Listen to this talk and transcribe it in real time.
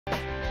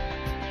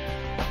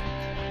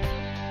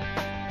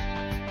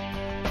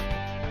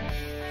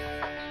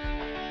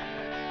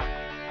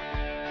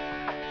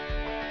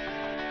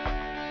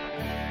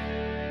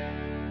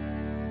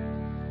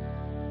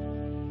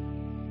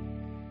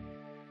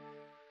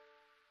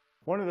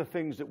One of the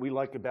things that we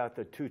like about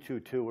the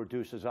 2-2-2 or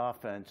deuces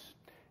offense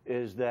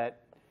is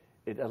that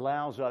it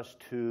allows us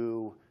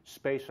to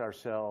space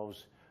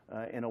ourselves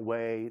in a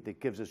way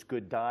that gives us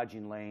good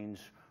dodging lanes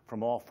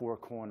from all four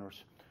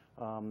corners.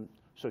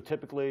 So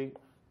typically,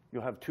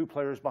 you'll have two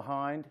players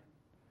behind,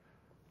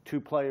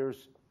 two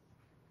players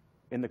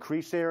in the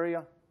crease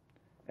area,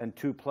 and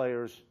two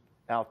players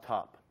out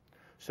top.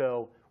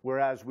 So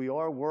whereas we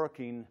are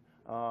working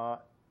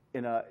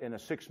in a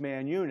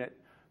six-man unit,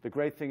 the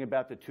great thing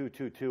about the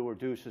 2-2-2 or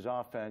deuces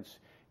offense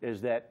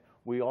is that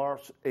we are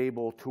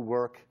able to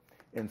work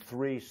in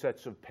three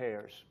sets of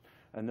pairs.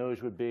 And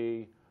those would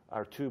be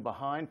our two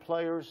behind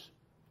players,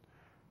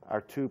 our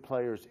two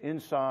players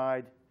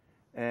inside,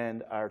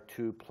 and our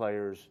two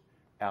players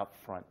out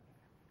front.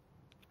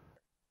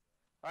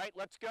 All right,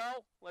 let's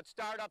go. Let's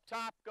start up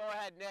top. Go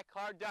ahead, Nick.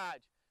 Hard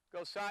dodge.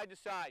 Go side to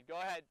side. Go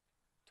ahead.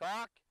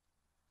 Talk,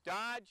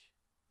 dodge,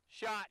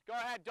 shot. Go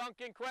ahead,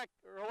 Duncan, quick,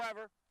 or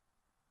whoever.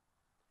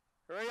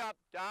 Hurry up,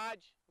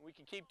 dodge. We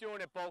can keep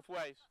doing it both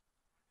ways.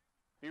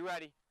 Be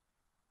ready.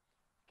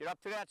 Get up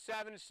to that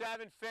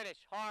 7-7, finish.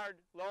 Hard,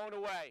 low and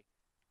away.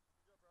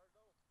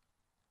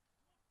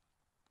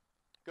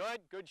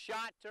 Good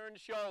shot, turn the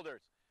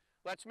shoulders.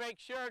 Let's make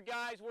sure,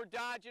 guys, we're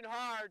dodging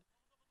hard.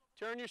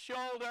 Turn your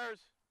shoulders.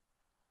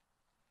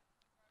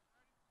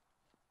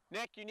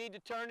 Nick, you need to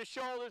turn the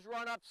shoulders,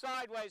 run up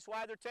sideways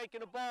while they're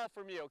taking the ball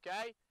from you,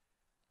 okay?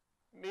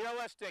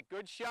 Realistic,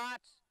 good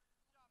shots.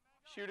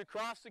 Shoot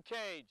across the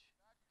cage.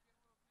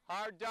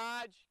 Hard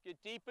dodge, get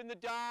deep in the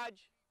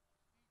dodge.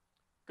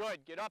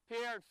 Good, get up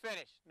here and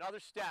finish.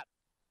 Another step.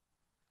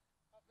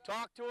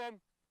 Talk to him,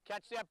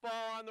 catch that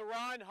ball on the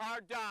run,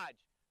 hard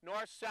dodge,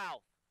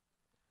 north-south.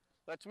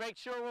 Let's make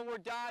sure when we're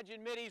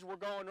dodging middies, we're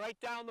going right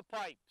down the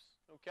pipes,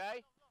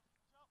 okay?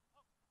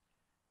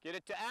 Get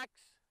it to X.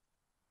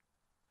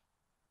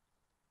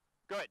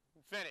 Good,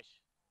 finish.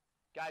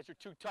 Guys are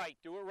too tight,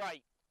 do it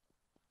right.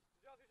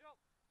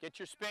 Get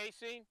your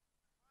spacing,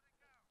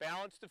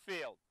 balance the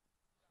field.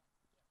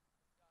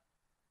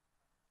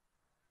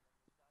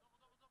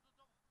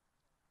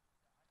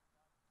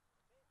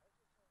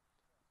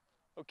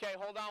 Okay,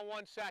 hold on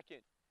 1 second.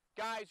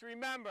 Guys,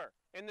 remember,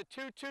 in the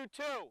 2-2-2,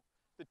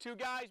 the two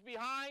guys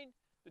behind,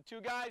 the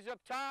two guys up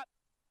top,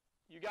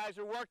 you guys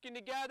are working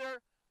together,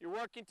 you're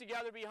working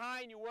together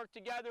behind, you work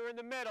together in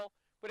the middle,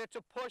 but it's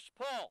a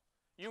push-pull.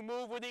 You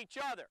move with each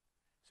other.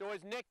 So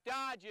as Nick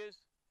dodges,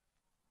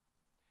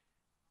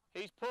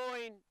 he's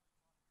pulling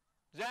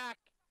Zach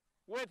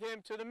with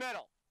him to the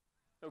middle,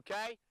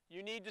 okay?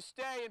 You need to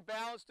stay and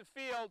balance the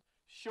field,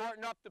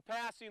 shorten up the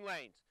passing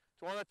lanes.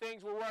 It's one of the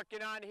things we're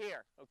working on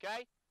here,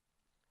 okay?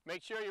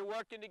 Make sure you're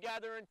working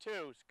together in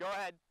twos. Go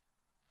ahead.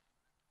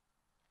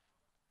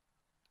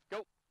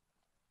 Go.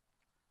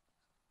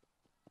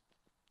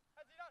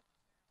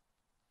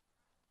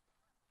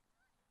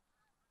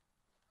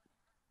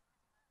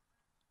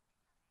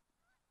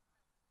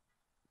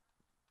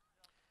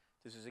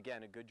 This is,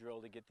 again, a good drill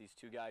to get these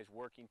two guys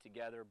working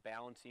together,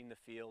 balancing the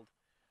field,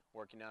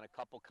 working on a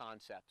couple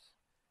concepts.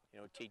 You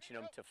know, teaching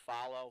them to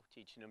follow,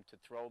 teaching them to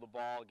throw the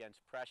ball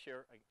against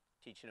pressure,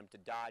 teaching them to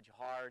dodge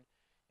hard,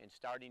 and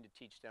starting to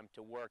teach them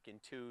to work in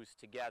twos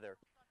together,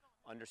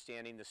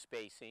 understanding the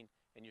spacing,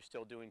 and you're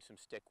still doing some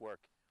stick work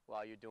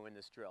while you're doing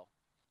this drill.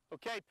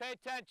 Okay, pay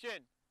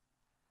attention.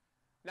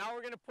 Now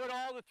we're going to put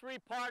all the three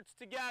parts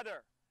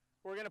together.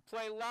 We're going to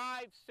play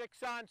live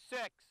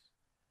 6-on-6.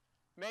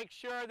 Make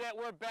sure that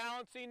we're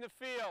balancing the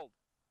field.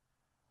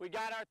 We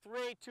got our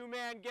three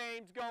two-man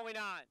games going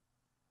on.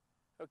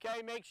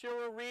 Okay, make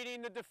sure we're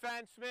reading the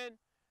defenseman.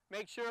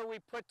 Make sure we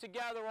put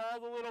together all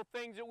the little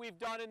things that we've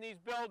done in these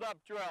build-up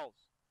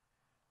drills.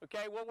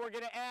 Okay, what we're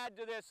going to add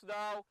to this,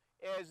 though,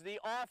 is the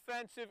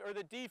offensive or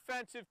the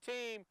defensive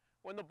team,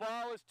 when the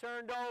ball is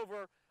turned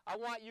over, I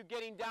want you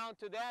getting down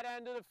to that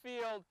end of the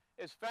field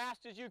as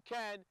fast as you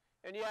can,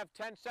 and you have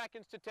 10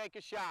 seconds to take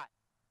a shot.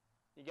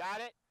 You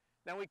got it?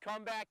 Then we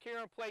come back here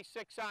and play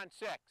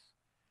 6-on-6.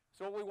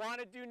 So what we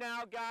want to do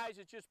now, guys,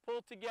 is just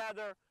pull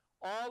together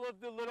all of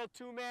the little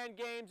two-man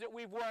games that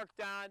we've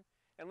worked on,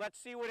 and let's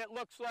see what it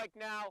looks like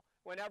now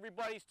when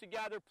everybody's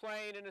together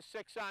playing in a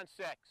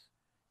 6-on-6.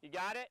 You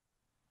got it?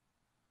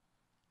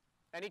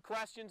 Any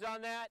questions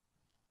on that?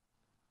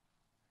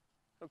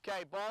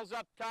 Okay, ball's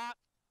up top.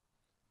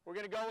 We're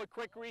going to go with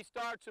quick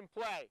restarts and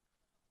play.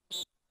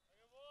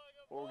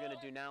 What we're going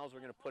to do now is we're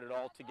going to put it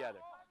all together.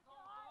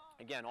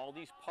 Again, all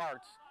these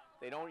parts,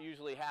 they don't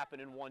usually happen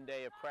in one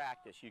day of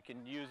practice. You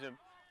can use them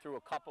through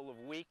a couple of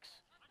weeks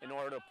in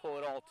order to pull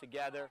it all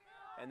together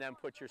and then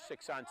put your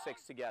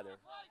 6-on-6 together.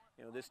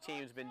 You know, this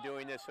team's been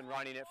doing this and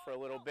running it for a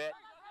little bit,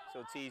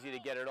 so it's easy to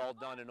get it all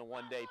done in a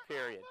one-day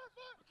period.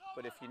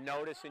 But if you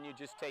notice and you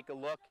just take a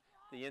look,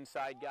 the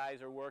inside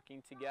guys are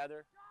working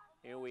together.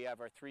 Here we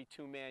have our three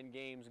two-man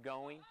games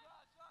going,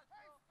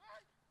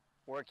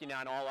 working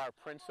on all our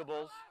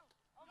principles,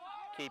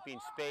 keeping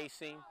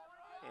spacing.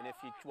 And if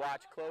you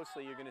watch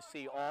closely, you're going to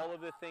see all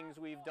of the things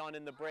we've done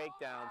in the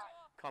breakdowns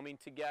coming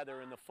together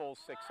in the full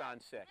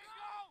 6-on-6.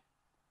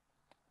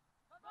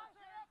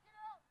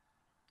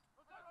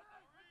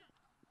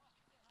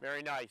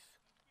 Very nice.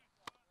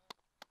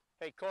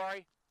 Hey,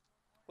 Corey,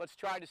 let's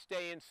try to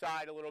stay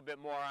inside a little bit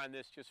more on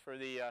this just for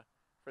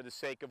the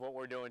sake of what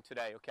we're doing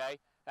today, okay?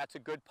 That's a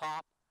good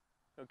pop,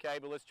 okay,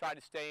 but let's try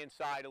to stay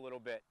inside a little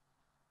bit.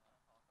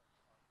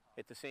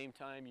 At the same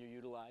time, you're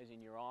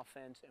utilizing your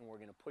offense, and we're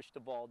going to push the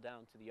ball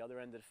down to the other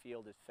end of the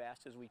field as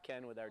fast as we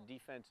can with our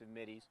defensive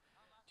middies.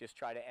 Just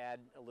try to add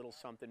a little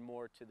something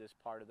more to this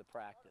part of the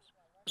practice.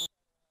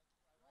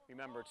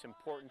 Remember, it's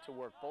important to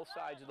work both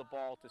sides of the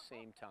ball at the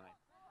same time.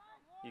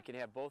 You can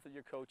have both of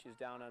your coaches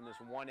down on this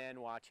one end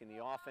watching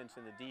the offense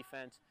and the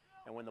defense,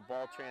 and when the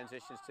ball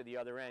transitions to the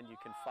other end, you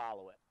can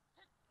follow it.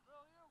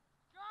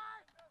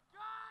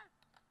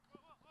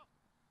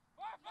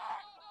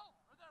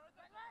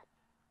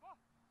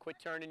 Quit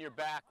turning your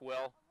back,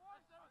 Will.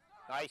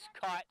 Nice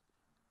cut.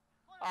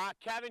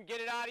 Kevin,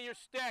 get it out of your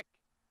stick.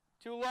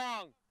 Too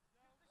long.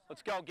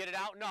 Let's go. Get it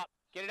out and up.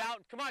 Get it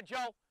out. Come on,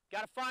 Joe.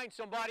 Got to find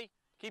somebody.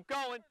 Keep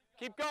going.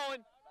 Keep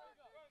going.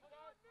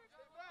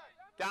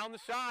 Down the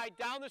side.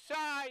 Down the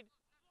side.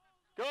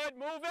 Good.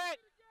 Move it.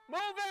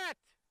 Move it.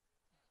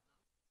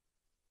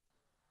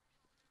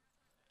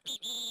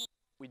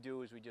 What we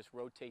do is we just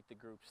rotate the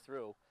groups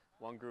through.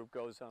 One group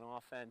goes on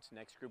offense,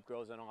 next group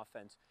goes on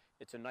offense.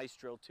 It's a nice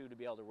drill, too, to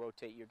be able to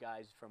rotate your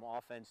guys from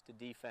offense to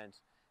defense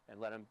and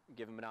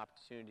give them an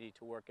opportunity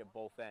to work at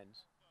both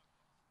ends.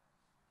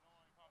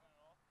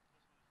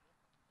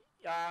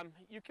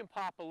 You can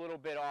pop a little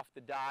bit off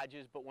the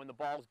dodges, but when the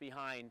ball's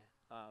behind,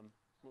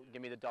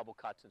 give me the double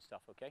cuts and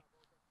stuff, okay?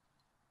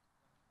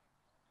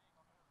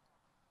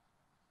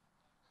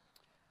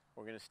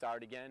 We're going to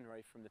start again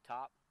right from the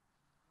top.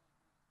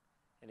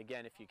 And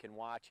again, if you can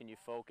watch and you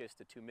focus,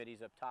 the two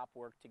middies up top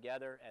work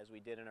together as we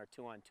did in our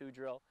 2-on-2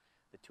 drill.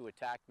 The two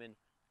attackmen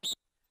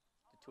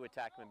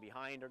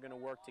behind are going to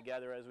work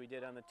together as we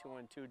did on the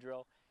 2-on-2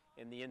 drill.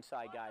 And the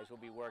inside guys will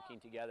be working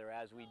together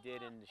as we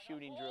did in the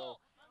shooting drill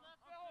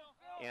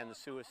and the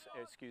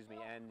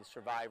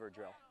survivor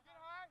drill.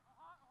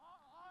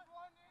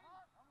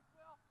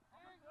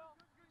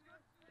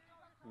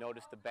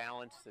 Notice the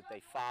balance that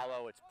they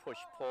follow. It's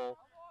push-pull,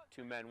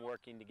 two men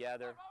working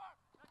together.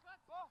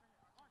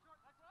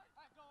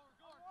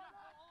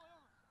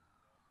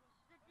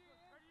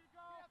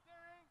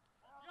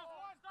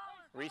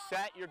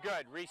 Reset, you're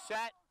good.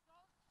 Reset.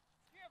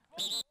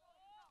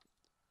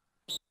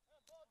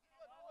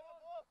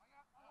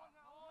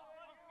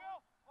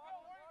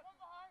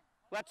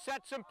 Let's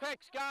set some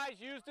picks, guys.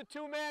 Use the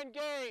two-man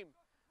game.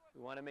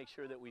 We want to make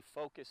sure that we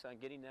focus on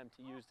getting them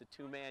to use the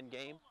two-man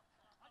game.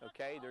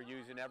 Okay, they're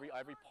using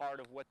every part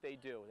of what they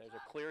do. There's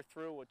a clear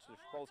through, which they're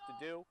supposed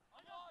to do,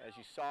 as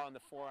you saw in the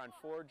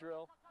 4-on-4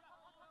 drill.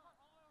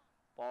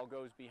 Ball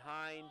goes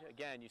behind.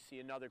 Again, you see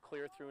another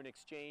clear through and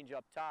exchange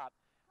up top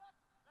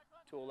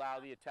to allow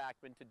the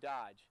attackman to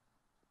dodge.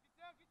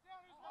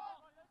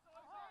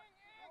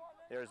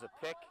 There's a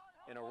pick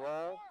and a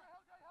roll.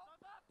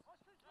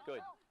 Good.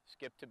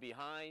 Skip to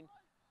behind,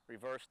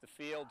 reverse the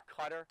field,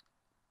 cutter.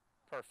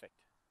 Perfect.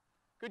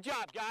 Good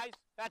job, guys.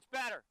 That's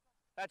better.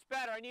 That's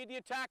better. I need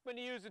the attackman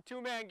to use the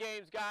two-man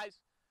games, guys.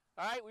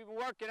 All right, we've been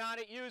working on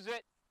it. Use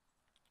it.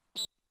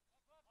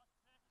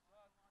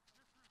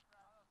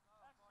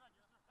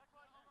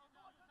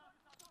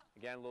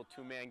 Again, a little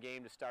two-man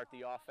game to start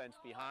the offense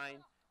behind.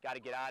 Got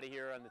to get out of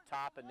here on the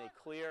top, and they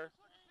clear.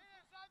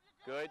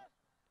 Good.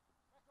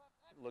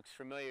 Looks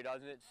familiar,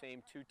 doesn't it?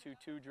 Same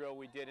 2-2-2 drill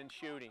we did in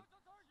shooting.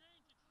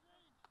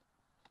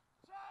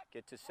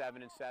 Get to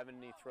 7 and 7,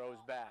 and he throws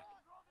back.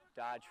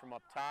 Dodge from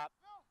up top.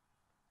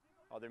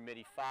 Other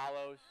midi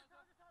follows.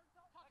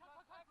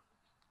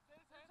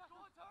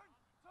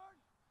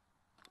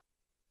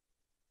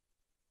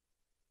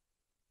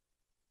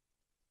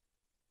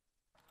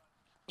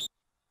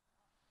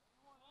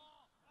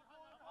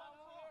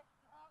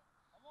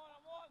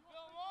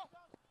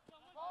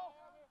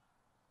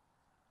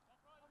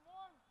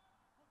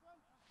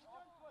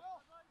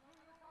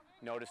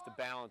 Notice the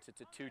balance. It's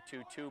a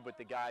 2-2-2, but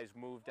the guys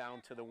move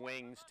down to the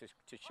wings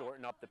to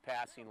shorten up the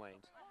passing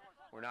lanes.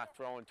 We're not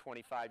throwing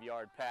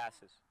 25-yard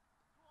passes.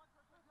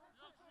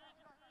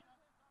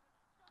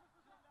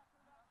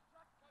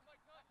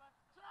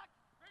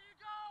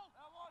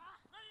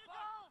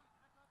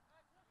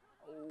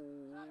 Oh,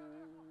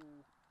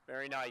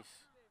 very nice.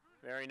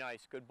 Very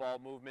nice. Good ball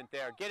movement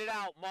there. Get it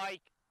out,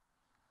 Mike.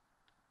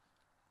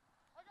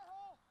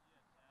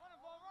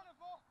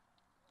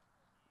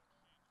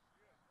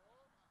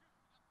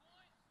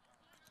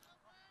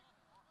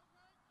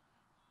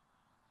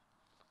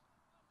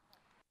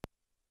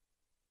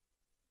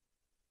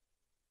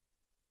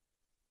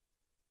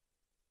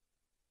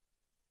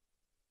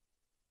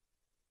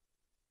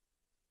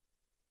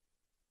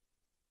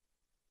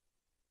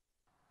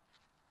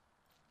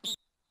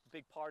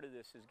 Big part of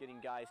this is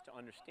getting guys to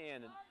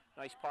understand, and a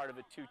nice part of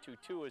a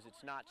 2-2-2 is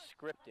it's not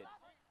scripted.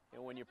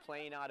 And when you're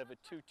playing out of a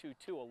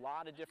 2-2-2, a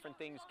lot of different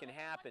things can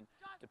happen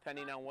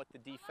depending on what the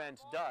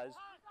defense does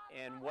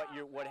and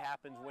what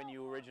happens when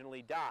you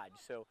originally dodge.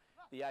 So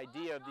the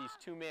idea of these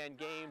two-man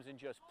games and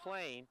just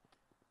playing,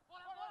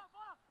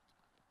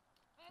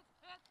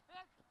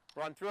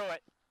 run through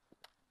it.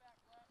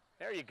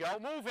 There you go.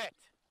 Move it.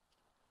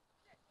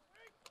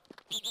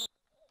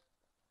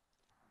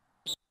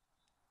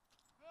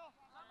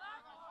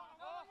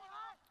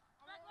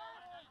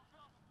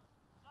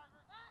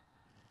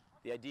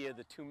 The idea of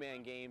the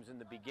two-man games in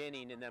the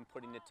beginning and then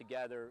putting it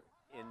together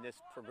in this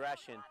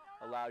progression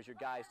allows your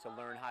guys to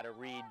learn how to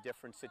read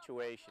different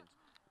situations.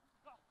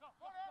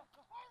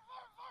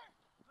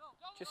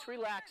 Just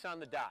relax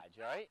on the dodge,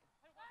 all right?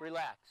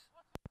 Relax.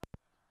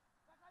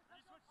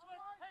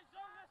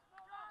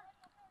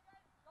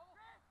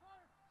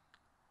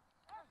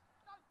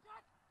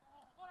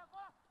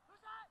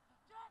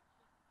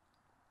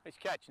 Nice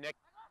catch, Nick.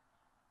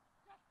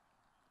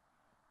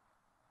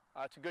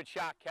 That's a good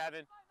shot,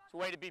 Kevin. It's a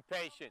way to be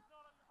patient.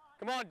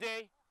 Come on,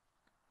 D.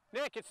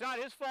 Nick, it's not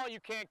his fault you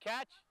can't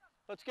catch.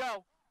 Let's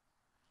go.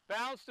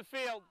 Balance the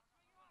field.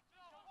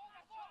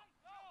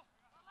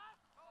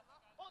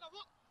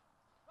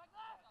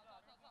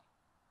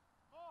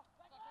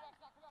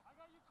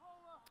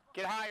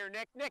 Get higher,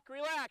 Nick. Nick,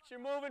 relax. You're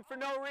moving for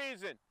no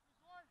reason.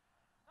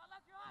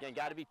 Again,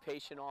 got to be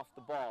patient off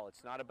the ball.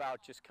 It's not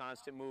about just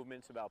constant movement.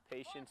 It's about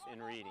patience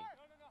and reading.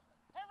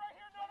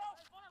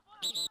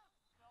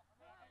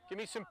 Give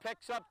me some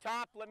picks up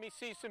top. Let me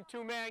see some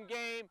two-man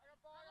game.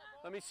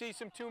 Let me see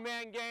some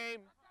two-man game.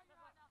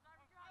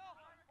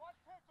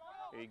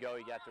 There you go.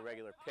 You got the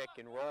regular pick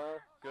and roll.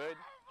 Good.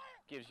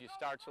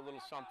 Starts a little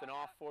something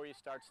off for you.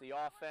 Starts the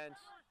offense.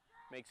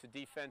 Makes the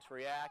defense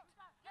react.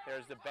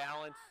 There's the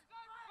balance.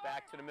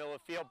 Back to the middle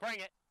of the field.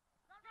 Bring it.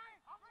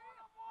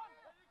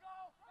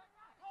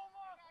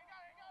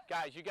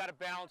 Guys, you got to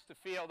balance the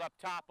field up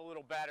top a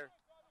little better.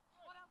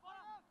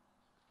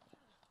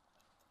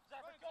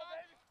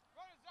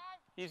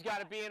 He's got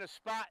to be in a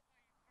spot.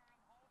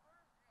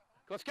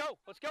 Let's go.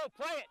 Let's go.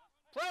 Play it.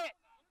 Play it.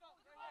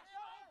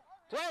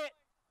 Play it.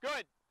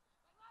 Good.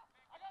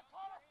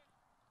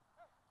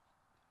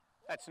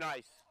 That's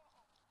nice.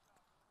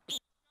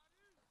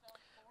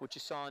 What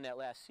you saw in that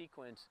last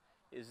sequence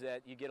is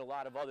that you get a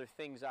lot of other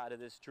things out of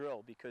this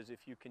drill, because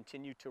if you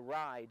continue to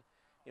ride,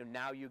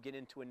 now you get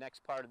into a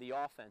next part of the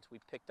offense. We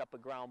picked up a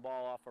ground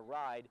ball off a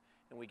ride,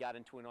 and we got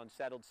into an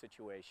unsettled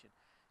situation.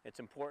 It's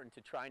important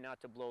to try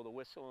not to blow the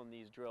whistle in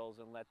these drills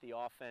and let the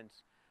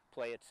offense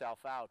play itself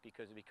out,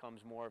 because it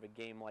becomes more of a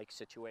game-like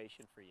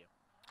situation for you.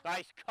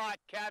 Nice cut,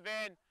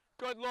 Kevin.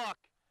 Good look.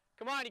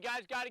 Come on, you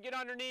guys got to get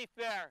underneath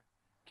there.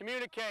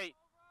 Communicate.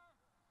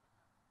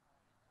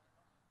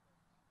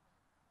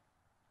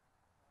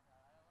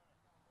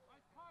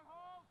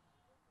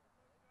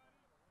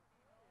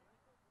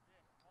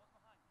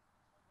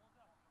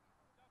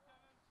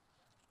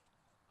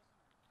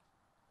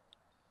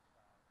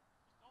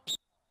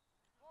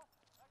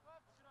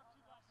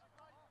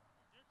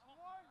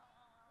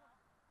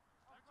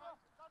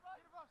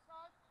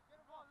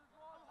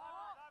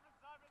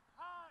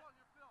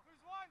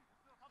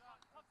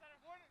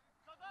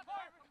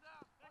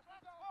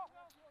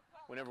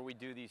 Whenever we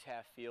do these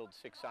half-field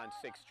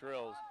 6-on-6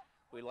 drills,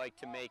 we like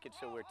to make it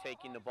so we're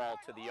taking the ball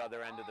to the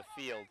other end of the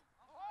field.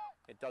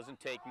 It doesn't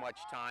take much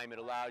time. It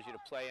allows you to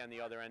play on the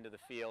other end of the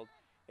field,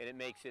 and it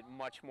makes it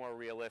much more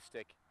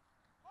realistic.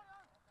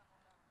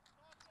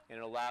 And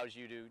it allows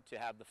you to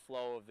have the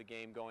flow of the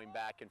game going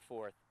back and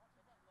forth.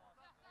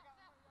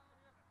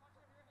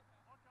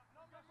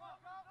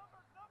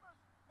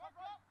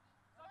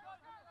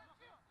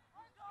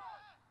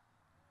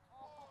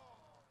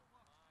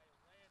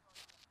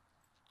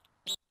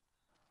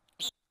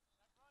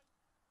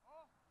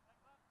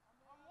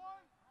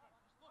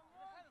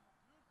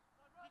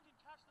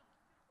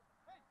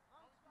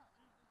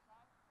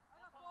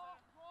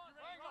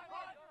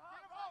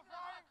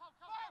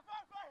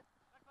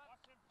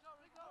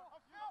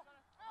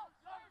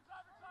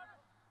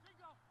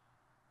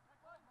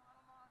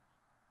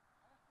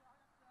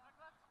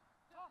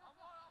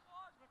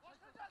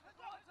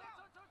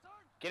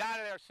 Get out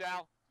of there,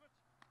 Sal.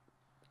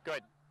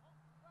 Good.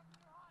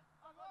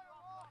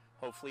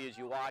 Hopefully, as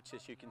you watch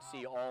this, you can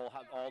see all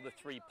the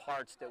three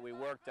parts that we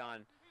worked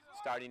on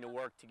starting to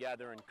work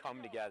together and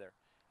come together.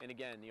 And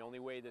again, the only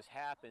way this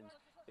happens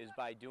is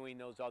by doing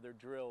those other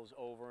drills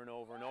over and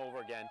over and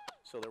over again,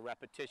 so the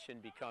repetition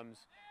becomes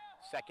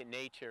second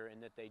nature,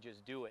 and that they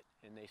just do it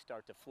and they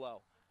start to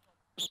flow.